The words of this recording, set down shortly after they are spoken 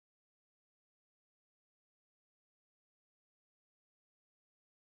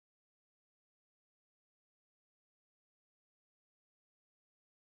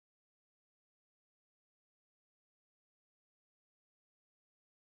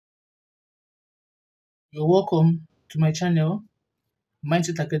You're welcome to my channel,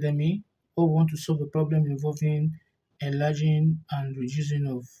 Mindset Academy, where we want to solve a problem involving enlarging and reducing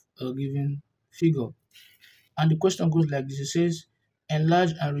of a given figure. And the question goes like this. It says,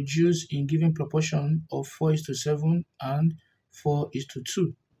 enlarge and reduce in given proportion of 4 is to 7 and 4 is to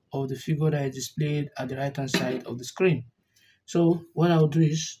 2 of the figure that is displayed at the right hand side of the screen. So what I'll do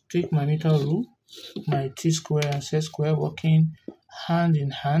is take my meter rule, my t-square and set-square working hand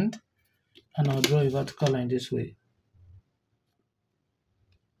in hand, and I'll draw a vertical line this way.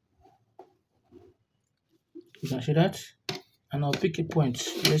 You can see that, and I'll pick a point.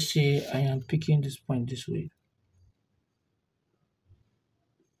 Let's say I am picking this point this way.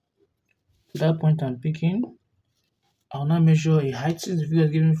 That point I'm picking, I'll now measure a height. Since the figure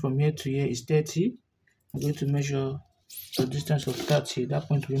given from here to here is 30, I'm going to measure a distance of 30. That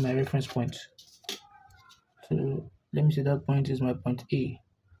point will be my reference point. So let me say that point is my point A,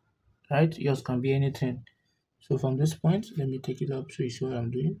 right? Yours can be anything. So from this point, let me take it up so you see what I'm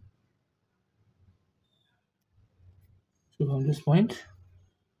doing. So from this point,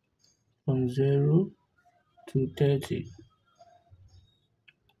 from 0 to 30,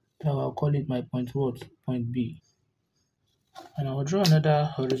 now I'll call it my point what? Point B. And I'll draw another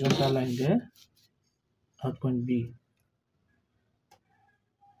horizontal line there at point B.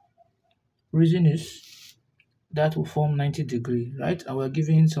 Reason is that will form 90 degree, right? And we're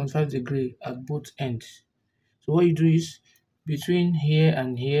giving 75 degree at both ends. So what you do is between here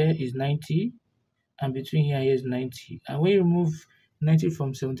and here is 90, and between here and here is 90. And when you remove 90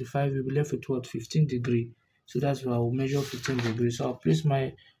 from 75, you'll be left with what? 15 degree. So that's why I'll measure 15 degrees. So I'll place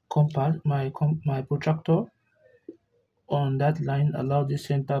my compass, my protractor on that line, allow this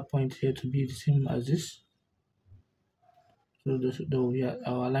center point here to be the same as this. So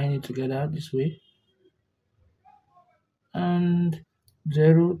I'll align it together this way. And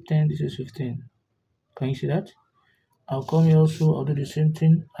 0, 10, this is 15. Can you see that? I'll come here also, I'll do the same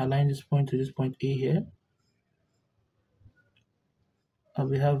thing, align this point to this point A here. I'll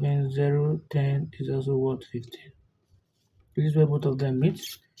be having 0, 10 is also what? 15. This is where both of them meet.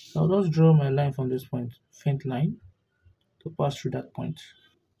 I'll just draw my line from this point, faint line, to pass through that point.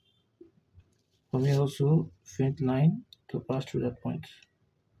 From here also, faint line to pass through that point.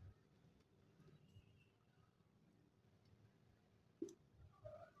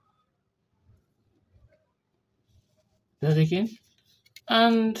 That's again.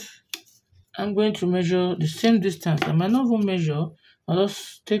 And I'm going to measure the same distance. I might not even measure. I'll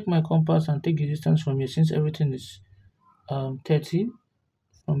just take my compass and take the distance from here, since everything is 30,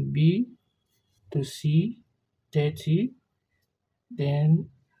 from B to C, 30, then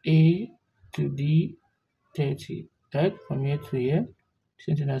A to D, 30, right? From here to here.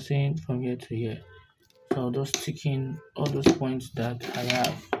 Same thing as saying from here to here. So I'll just stick in all those points that I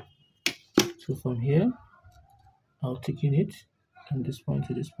have. So from here, I'll tick in it from this point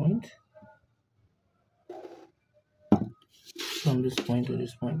to this point, from this point to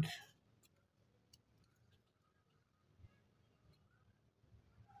this point.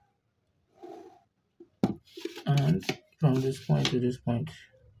 And from this point to this point.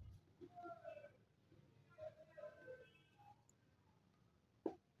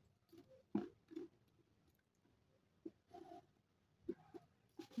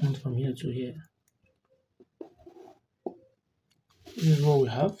 And from here to here. This is what we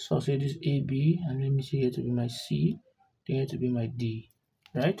have. So I'll say this AB, and let me see here to be my C, here to be my D,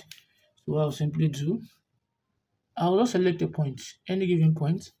 right? So what I'll simply do, I'll just select a point, any given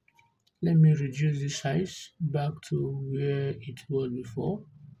point. Let me reduce the size back to where it was before,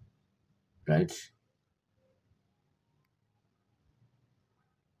 right?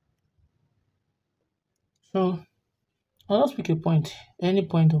 So I'll just pick a point, any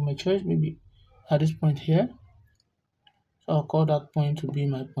point of my choice, maybe at this point here. So I'll call that point to be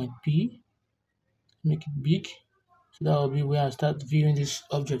my point P, make it big. So that will be where I start viewing this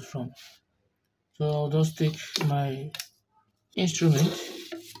object from. So I'll just take my instrument,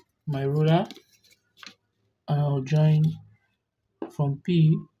 my ruler, and I'll join from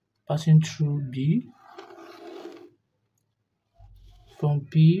P passing through B, from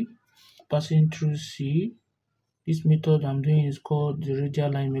P passing through C. This method I'm doing is called the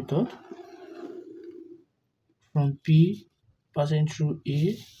radial line method. From P passing through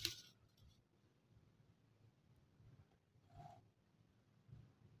A,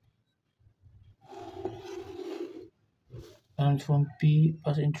 and from P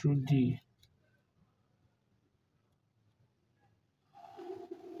passing through D.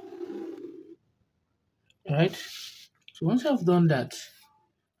 Right? So once I've done that,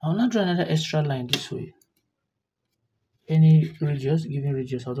 I'll now draw another extra line this way. Any radius, given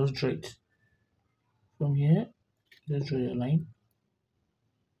radius, I'll just draw it From here, just draw your line.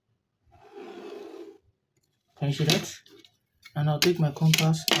 Can you see that? And I'll take my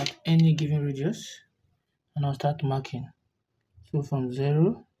compass at any given radius and I'll start marking. So from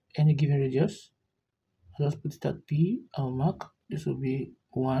 0, any given radius, I'll just put it at P, I'll mark. This will be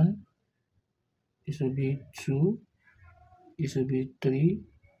 1, this will be 2, this will be 3,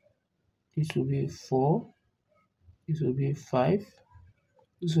 this will be 4, this will be 5,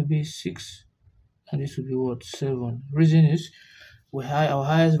 this will be 6, and this will be what? 7. Reason is our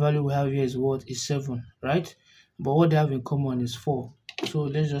highest value we have here is what? Is 7, right? But what they have in common is 4. So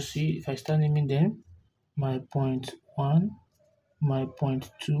let's just see if I start naming them. My point 1, my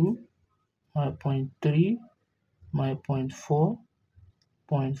point 2, my point 3, my point 4,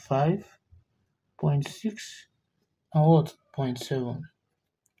 point 5, point 6, and what? Point 7.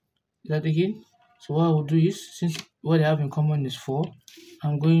 Is that again? So what I will do is, since what they have in common is 4,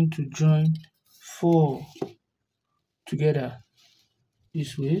 I'm going to join 4 together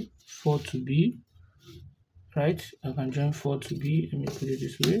this way, 4 to B, right? I can join 4 to B, let me put it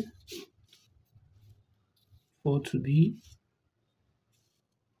this way, 4 to B,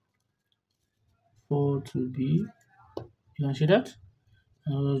 4 to B, you can see that?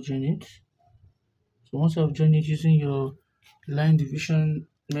 And I'll just join it. So once I've joined it using your line division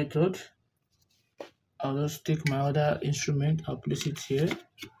method, I'll just take my other instrument, I'll place it here,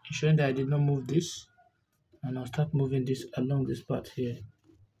 ensuring that I did not move this, and I'll start moving this along this path here.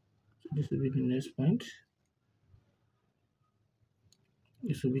 So this will be the next point.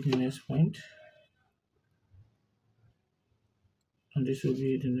 This will be the next point. And this will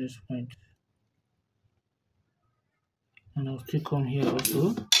be the next point. And I'll still come here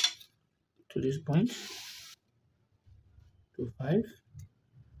also to this point, to 5,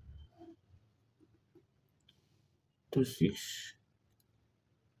 to 6,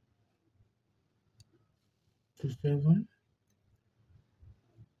 to 7.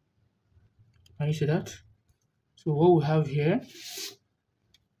 Can you see that? So what we have here,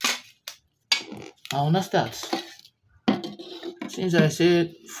 I will not start. Since I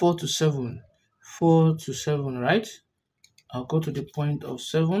said 4 to 7, 4 to 7, right? I'll go to the point of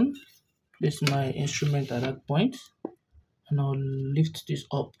 7, place my instrument at that point, and I'll lift this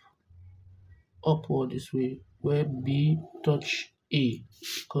up, upward this way, where B touch A,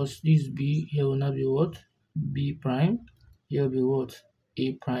 because this B here will not be what? B prime, here will be what?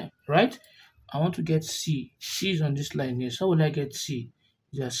 A prime, right? I want to get C. C is on this line here. So how will I get C?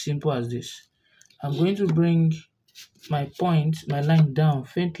 It's as simple as this. I'm going to bring my point, my line down,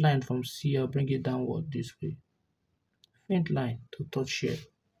 faint line from C, I'll bring it downward this way. Faint line to touch here,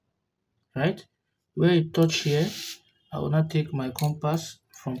 right? Where it touch here, I will now take my compass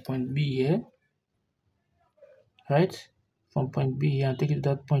from point B here, right? From point B here and take it to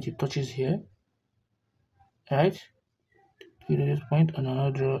that point it touches here, right? To this point, and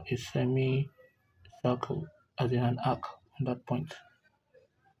I'll draw a semi-circle as in an arc on that point.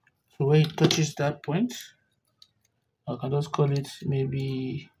 So where it touches that point, I can just call it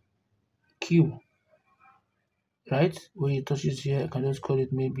maybe Q, right? Where it touches here, I can just call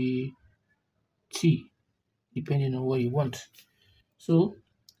it maybe T, depending on what you want. So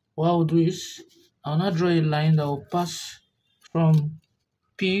what I'll do is I'll now draw a line that will pass from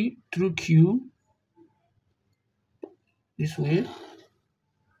P through Q this way,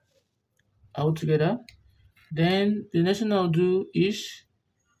 all together. Then the next thing I'll do is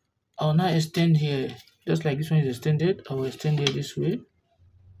I'll now extend here, just like this one is extended. I will extend here this way,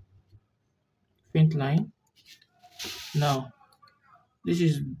 faint line. Now this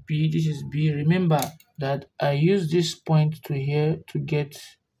is B, this is B. Remember that I use this point to here to get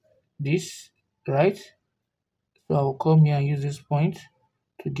this, right? So I will come here and use this point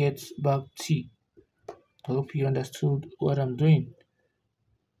to get back T. I hope you understood what I'm doing.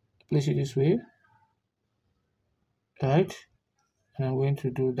 Place it this way, right? And I'm going to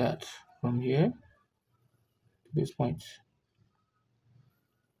do that from here to this point.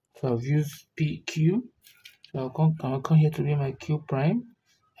 So I've used PQ. So I'll come here to be my Q prime.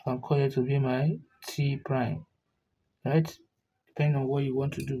 I can call here to be my T prime, right? Depending on what you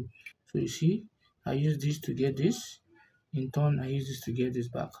want to do. So you see, I use this to get this. In turn, I use this to get this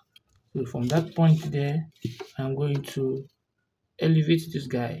back. So from that point there, I'm going to elevate this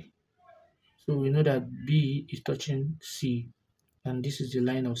guy. So we know that B is touching C, and this is the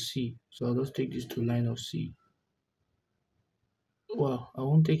line of C. So I'll just take this to line of C. Well, I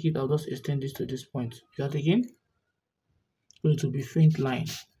won't take it, I'll just extend this to this point. Is that again? So it will be faint line,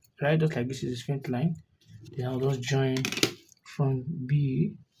 right? Just like this is a faint line. Then I'll just join from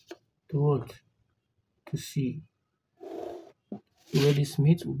B to what? To C. Where this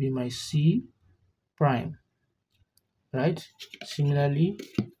meets will be my C prime, right? Similarly,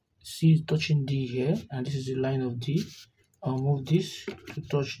 C is touching D here, and this is the line of D. I'll move this to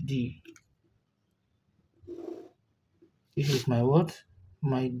touch D. This is my what?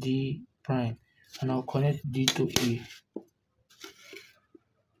 My D prime. And I'll connect D to E.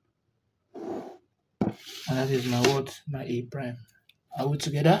 And that is my what? My A prime. Are we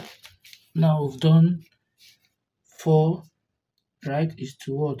together? Now we've done 4, right? Is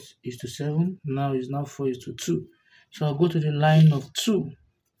to what? Is to 7. Now is now 4 is to 2. So I'll go to the line of 2,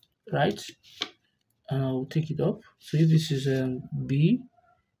 right? And I'll take it up. So if this is B,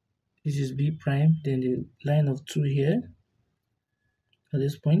 this is B prime, then the line of 2 here at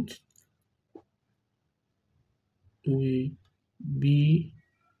this point will B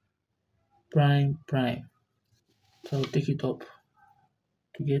prime prime. So I'll take it up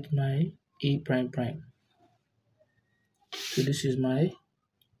to get my A prime prime. So this is my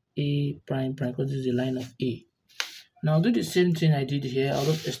A prime prime because this is the line of A. Now I'll do the same thing I did here. I'll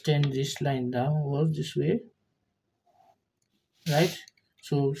just extend this line downwards this way, right?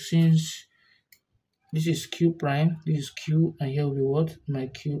 So since this is Q prime, this is Q, and here will be what? My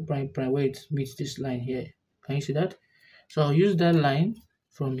Q prime prime, where it meets this line here. Can you see that? So I'll use that line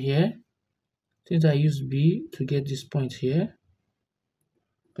from here. Since I use B to get this point here,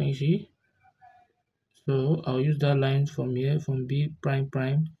 can you see? So I'll use that line from here, from B prime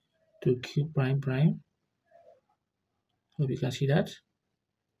prime to Q prime prime. Hope you can see that.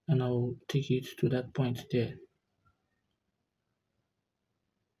 And I'll take it to that point there.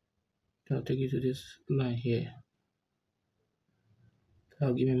 So I'll take it to this line here.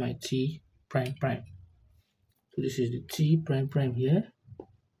 That'll give me my T prime prime. So this is the T prime prime here.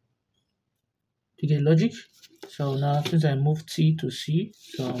 Do you get logic? So now since I move T to C,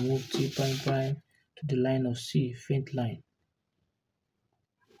 so I'll move T prime prime to the line of C, faint line.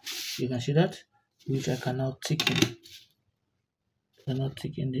 You can see that, which I can now tick in. I can now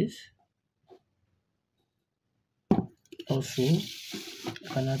tick in this. Also,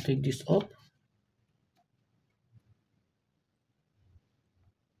 I can now take this up.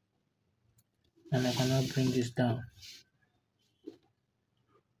 And I can now bring this down.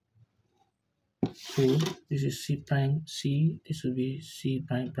 So this is C prime C, this will be C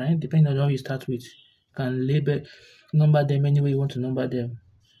prime prime, depending on how you start with. You can label, number them any way you want to number them.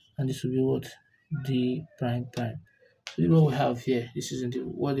 And this will be what? D prime prime. So this is what we have here. This is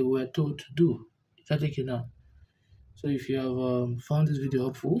what they were told to do. Try take it now. So if you have found this video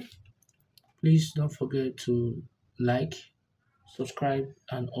helpful, please don't forget to like, subscribe,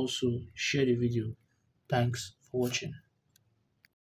 and also share the video. Thanks for watching.